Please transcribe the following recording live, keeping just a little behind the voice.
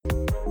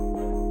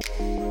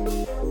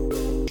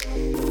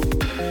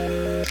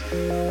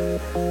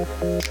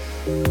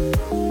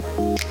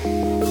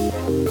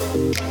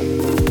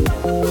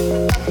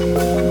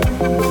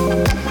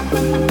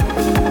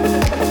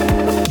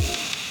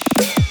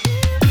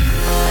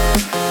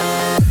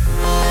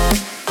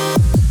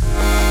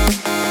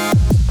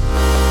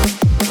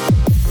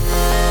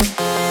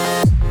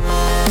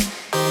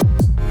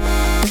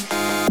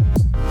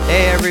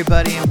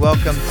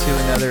welcome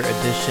to another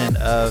edition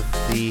of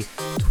the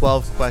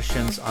 12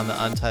 Questions on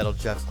the Untitled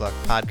Jeff Gluck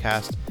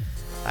podcast.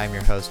 I'm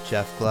your host,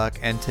 Jeff Gluck,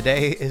 and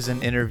today is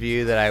an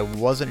interview that I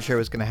wasn't sure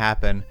was going to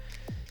happen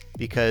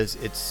because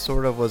it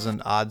sort of was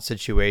an odd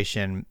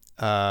situation.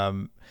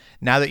 Now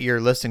that you're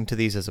listening to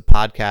these as a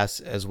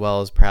podcast, as well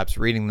as perhaps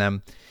reading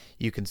them,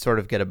 you can sort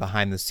of get a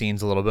behind the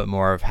scenes a little bit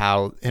more of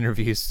how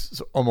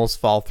interviews almost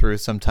fall through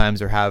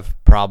sometimes or have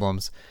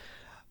problems.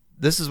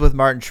 This is with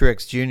Martin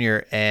Truex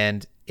Jr.,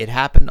 and it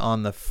happened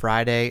on the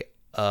Friday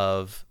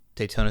of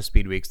Daytona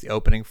Speed Weeks, the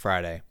opening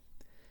Friday.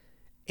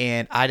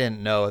 And I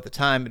didn't know at the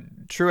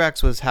time,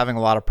 Truex was having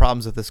a lot of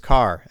problems with his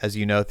car. As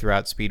you know,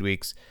 throughout Speed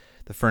Weeks,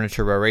 the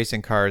Furniture Row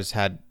Racing cars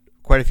had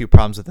quite a few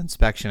problems with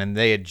inspection, and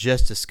they had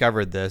just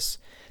discovered this.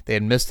 They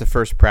had missed the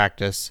first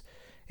practice,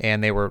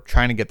 and they were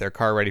trying to get their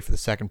car ready for the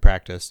second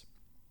practice.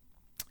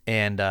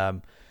 And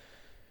the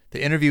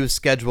interview was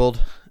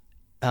scheduled.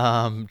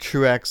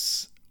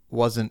 Truex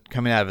wasn't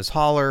coming out of his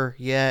hauler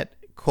yet.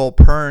 Cole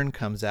Pern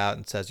comes out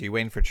and says, "Are you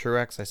waiting for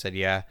Truex?" I said,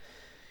 "Yeah."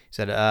 He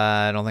said,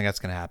 "I don't think that's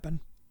going to happen."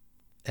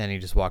 And he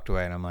just walked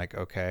away, and I'm like,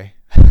 okay.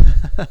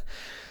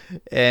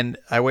 And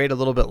I waited a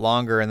little bit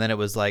longer, and then it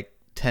was like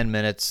 10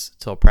 minutes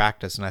till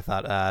practice, and I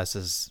thought,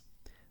 there's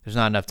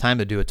not enough time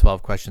to do a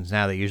 12 questions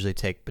now. They usually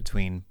take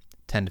between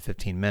 10 to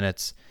 15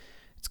 minutes.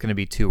 It's going to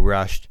be too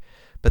rushed.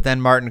 But then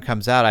Martin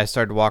comes out. I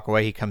started to walk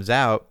away. He comes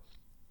out,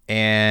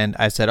 and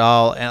I said,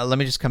 let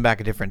me just come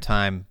back a different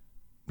time,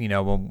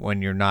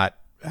 when you're not,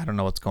 I don't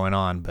know what's going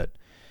on, but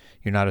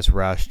you're not as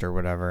rushed or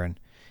whatever. And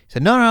he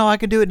said, no, I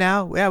can do it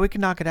now. Yeah, we can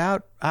knock it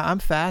out. I'm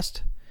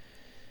fast.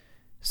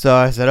 So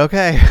I said,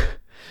 okay.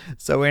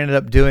 So we ended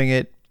up doing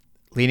it,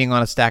 leaning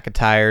on a stack of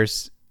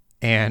tires,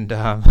 and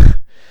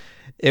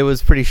it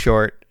was pretty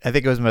short. I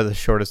think it was one of the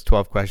shortest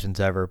 12 questions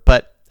ever,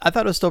 but I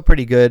thought it was still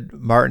pretty good.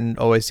 Martin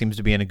always seems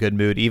to be in a good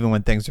mood, even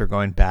when things are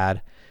going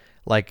bad,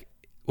 like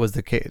was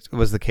the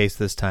case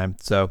this time.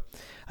 So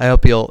I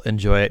hope you'll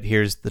enjoy it.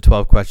 Here's the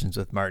 12 questions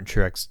with Martin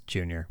Truex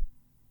Jr.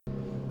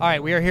 All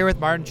right, we are here with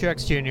Martin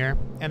Truex Jr.,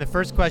 and the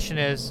first question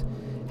is,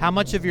 how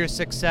much of your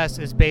success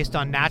is based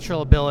on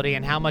natural ability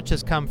and how much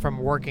has come from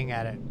working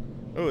at it?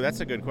 Oh, that's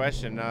a good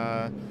question.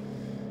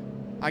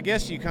 I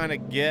guess you kind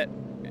of get,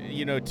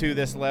 to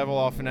this level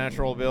off of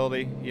natural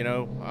ability.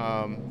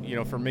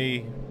 For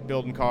me,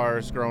 building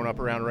cars, growing up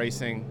around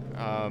racing,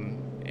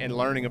 and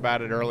learning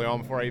about it early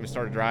on before I even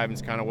started driving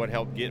is kind of what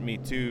helped get me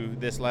to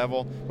this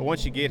level. But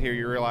once you get here,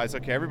 you realize,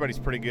 okay, everybody's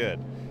pretty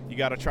good. You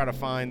got to try to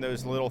find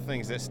those little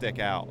things that stick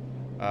out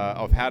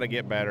of how to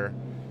get better.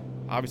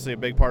 Obviously, a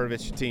big part of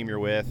it's your team you're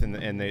with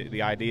and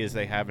the ideas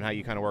they have and how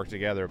you kind of work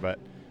together. But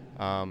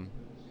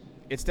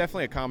it's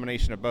definitely a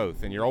combination of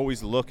both, and you're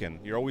always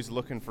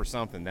looking for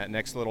something, that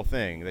next little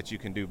thing that you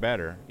can do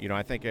better.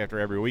 I think after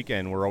every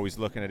weekend we're always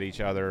looking at each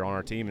other on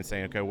our team and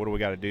saying, okay, what do we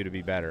got to do to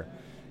be better,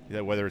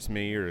 whether it's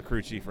me or the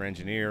crew chief or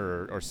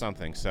engineer or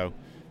something. So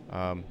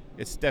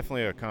it's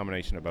definitely a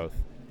combination of both.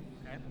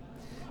 Okay.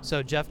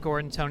 So Jeff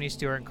Gordon, Tony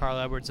Stewart, and Carl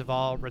Edwards have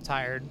all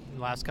retired in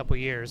the last couple of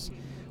years.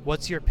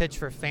 What's your pitch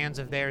for fans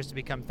of theirs to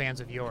become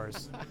fans of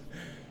yours?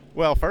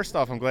 Well, first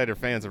off, I'm glad they're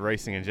fans of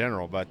racing in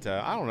general, but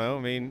I don't know.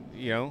 I mean,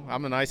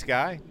 I'm a nice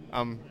guy.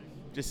 I'm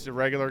just a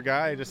regular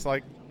guy, just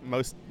like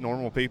most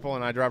normal people,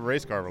 and I drive a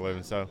race car for a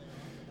living, so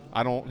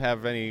I don't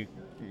have any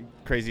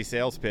crazy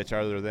sales pitch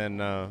other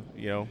than,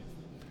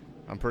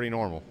 I'm pretty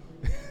normal.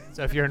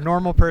 So if you're a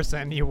normal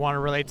person, you want to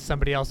relate to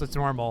somebody else that's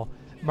normal,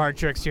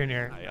 Martin Truex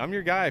Jr. I'm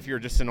your guy if you're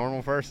just a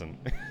normal person.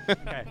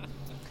 Okay.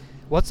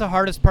 What's the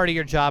hardest part of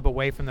your job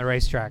away from the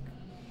racetrack?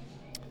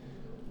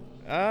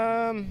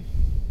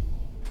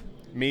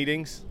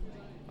 Meetings.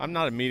 I'm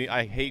not a meeting.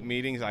 I hate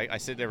meetings. I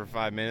sit there for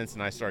 5 minutes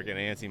and I start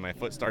getting antsy. My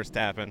foot starts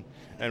tapping,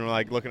 and I'm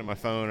like looking at my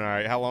phone. All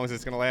right, how long is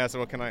this going to last?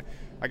 What can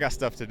I got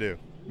stuff to do.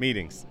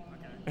 Meetings.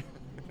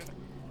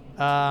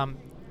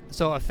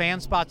 So a fan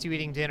spots you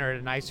eating dinner at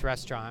a nice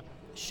restaurant.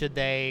 Should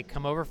they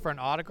come over for an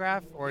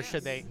autograph, or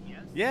should they?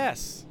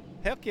 Yes.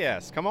 Heck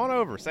yes. Come on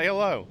over. Say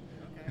hello.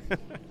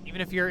 Okay.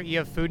 Even if you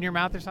have food in your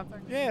mouth or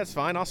something? Yeah, it's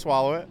fine. I'll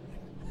swallow it.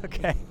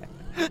 Okay.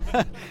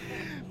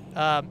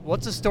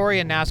 What's a story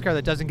in NASCAR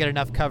that doesn't get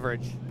enough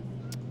coverage?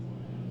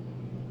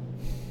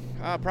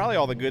 Probably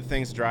all the good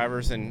things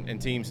drivers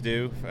and teams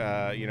do.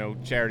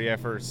 Charity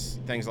efforts,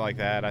 things like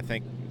that. I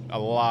think a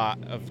lot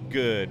of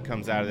good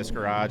comes out of this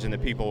garage and the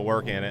people who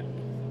work in it,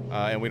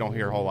 and we don't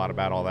hear a whole lot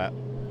about all that.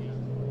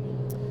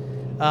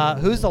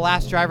 Who's the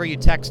last driver you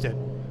texted?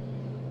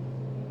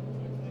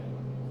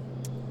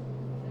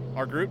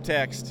 Our group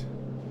text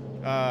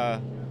has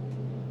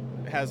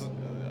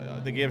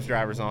the Gibbs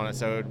drivers on it,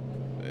 so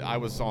I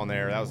was on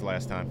there. That was the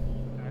last time.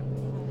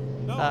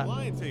 No, I'm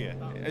lying to you.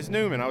 It's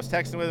Newman. I was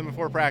texting with him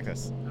before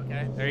practice.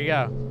 Okay, there you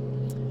go.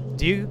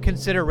 Do you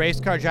consider race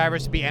car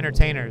drivers to be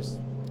entertainers?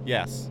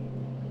 Yes.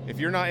 If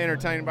you're not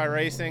entertained by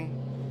racing,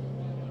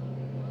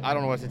 I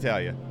don't know what to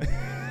tell you.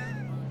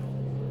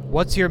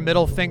 What's your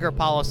middle finger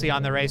policy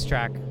on the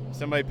racetrack?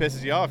 Somebody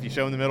pisses you off, you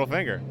show them the middle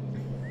finger.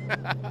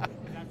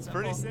 It's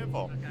pretty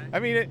simple. Okay. I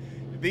mean,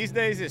 these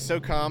days it's so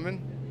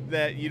common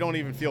that you don't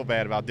even feel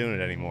bad about doing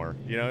it anymore.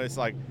 It's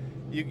like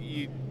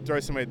you throw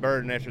somebody a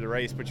bird and after the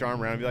race, put your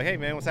arm around and be like, hey,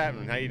 man, what's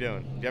happening? How you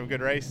doing? Do you have a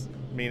good race?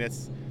 I mean,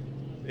 it's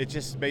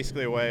just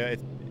basically a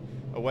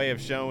way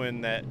of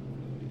showing that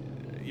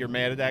you're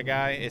mad at that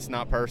guy. It's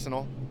not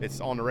personal.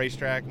 It's on the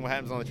racetrack, and what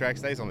happens on the track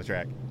stays on the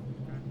track.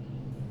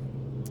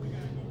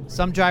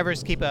 Some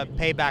drivers keep a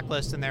payback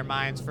list in their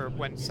minds for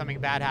when something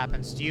bad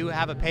happens. Do you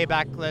have a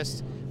payback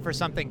list for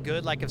something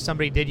good, like if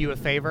somebody did you a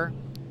favor?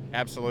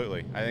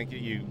 Absolutely. I think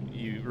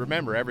you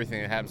remember everything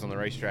that happens on the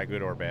racetrack,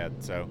 good or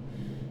bad. So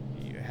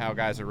how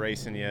guys are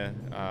racing you,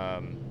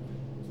 I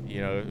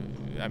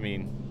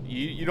mean,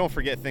 you don't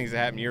forget things that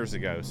happened years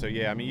ago. So,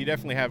 yeah, I mean, you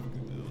definitely have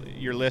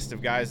your list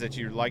of guys that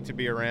you like to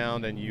be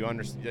around and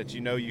that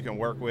you can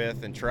work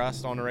with and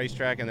trust on the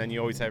racetrack, and then you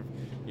always have,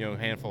 a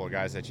handful of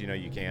guys that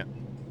you can't.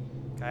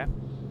 Okay.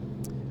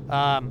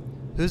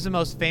 Who's the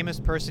most famous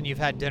person you've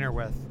had dinner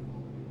with?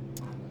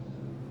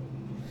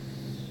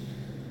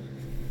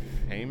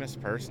 Famous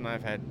person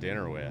I've had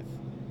dinner with?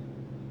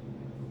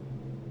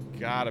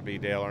 Gotta be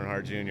Dale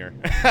Earnhardt Jr.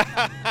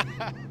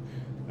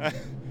 I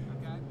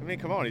mean,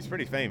 come on, he's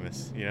pretty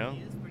famous, He is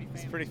pretty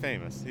famous. He's pretty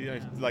famous. He's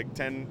like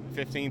 10,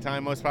 15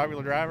 time most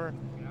popular driver.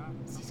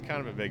 He's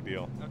kind of a big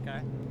deal.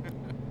 Okay.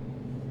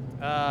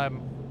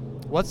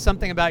 What's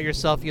something about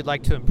yourself you'd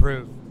like to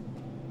improve?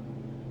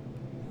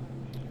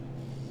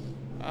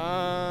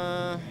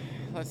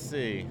 Let's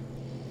see.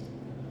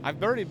 I've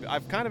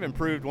kind of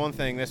improved one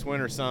thing this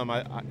winter some.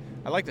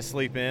 I like to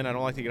sleep in. I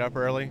don't like to get up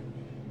early,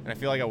 and I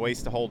feel like I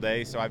waste the whole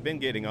day. So I've been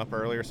getting up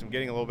earlier, so I'm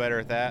getting a little better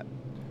at that.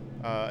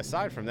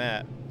 Aside from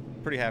that,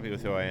 pretty happy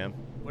with who I am.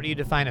 What do you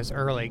define as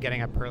early?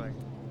 Getting up early?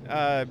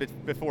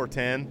 Before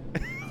 10.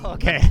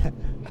 Okay.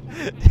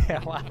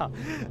 Yeah. Wow.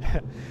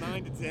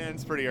 9 to 10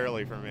 is pretty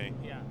early for me.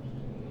 Yeah.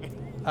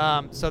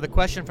 So the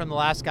question from the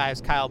last guy is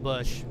Kyle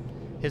Busch.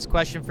 His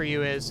question for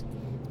you is,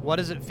 what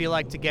does it feel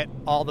like to get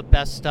all the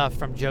best stuff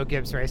from Joe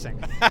Gibbs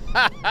Racing?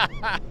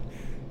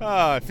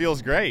 Oh, it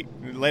feels great.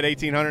 Led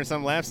 1,800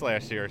 some laps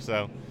last year,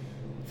 so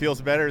it feels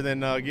better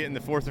than getting the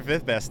 4th or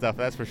 5th best stuff,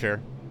 that's for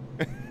sure.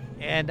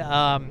 And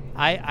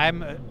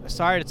I'm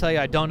sorry to tell you,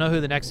 I don't know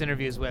who the next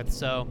interview is with,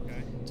 so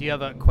okay. Do you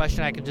have a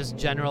question I can just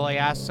generally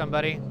ask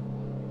somebody?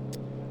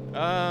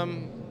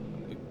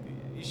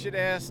 You should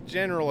ask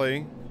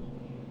generally,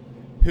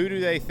 who do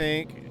they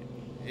think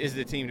is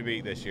the team to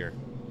beat this year?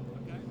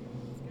 Okay,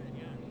 that's good,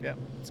 yeah. Yeah,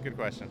 it's a good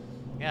question.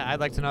 Yeah,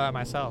 I'd like to know that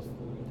myself.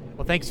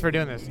 Well, thanks for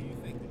doing this. Who do you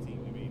think the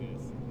team to beat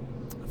is?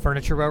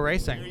 Furniture Row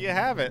Racing. There you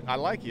have it. I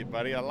like it,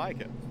 buddy. I like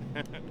it.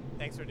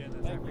 Thanks for doing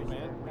this. Thank you,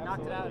 man. We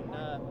knocked it out in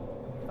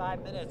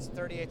 5 minutes,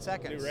 38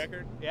 seconds. New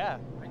record? Yeah,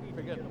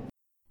 pretty good.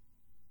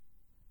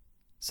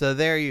 So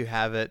there you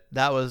have it.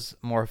 That was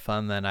more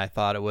fun than I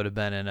thought it would have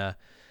been in a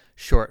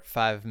short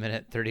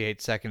 5-minute,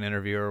 38-second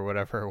interview or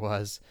whatever it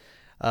was.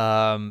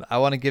 I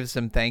want to give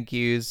some thank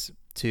yous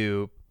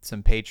to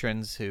some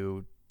patrons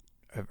who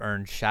have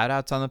earned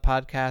shout-outs on the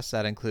podcast.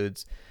 That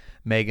includes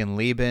Megan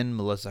Lieben,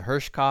 Melissa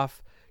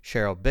Hirschkoff,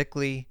 Cheryl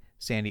Bickley,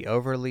 Sandy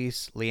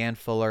Overlease, Leanne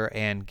Fuller,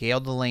 and Gail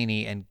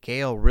Delaney. And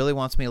Gail really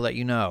wants me to let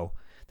you know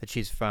that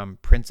she's from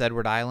Prince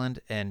Edward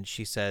Island, and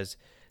she says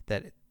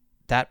that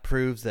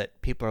proves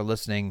that people are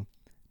listening,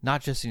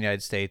 not just in the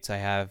United States. I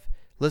have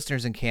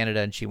listeners in Canada,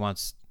 and she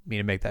wants me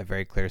to make that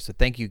very clear. So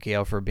thank you,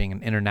 Gail, for being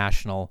an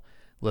international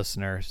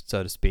listener,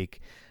 so to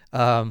speak.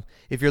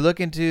 If you're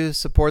looking to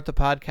support the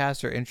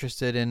podcast or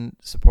interested in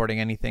supporting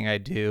anything I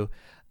do,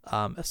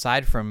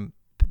 aside from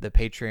the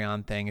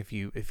Patreon thing, if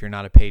you're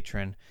not a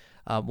patron,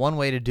 one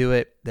way to do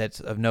it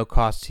that's of no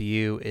cost to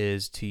you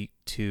is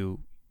to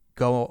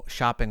go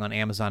shopping on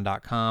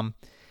Amazon.com.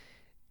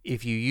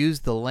 If you use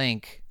the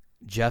link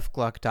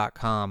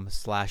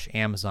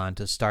jeffgluck.com/Amazon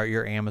to start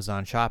your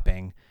Amazon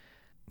shopping,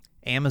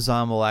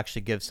 Amazon will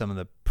actually give some of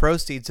the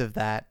proceeds of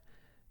that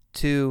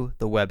to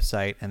the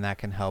website, and that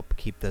can help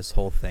keep this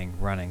whole thing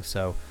running.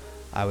 So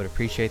I would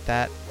appreciate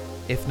that.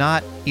 If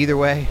not, either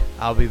way,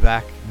 I'll be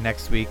back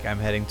next week. I'm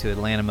heading to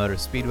Atlanta Motor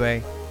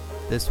Speedway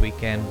this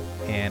weekend,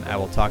 and I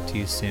will talk to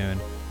you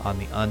soon on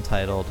the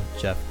Untitled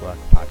Jeff Gluck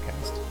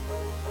podcast.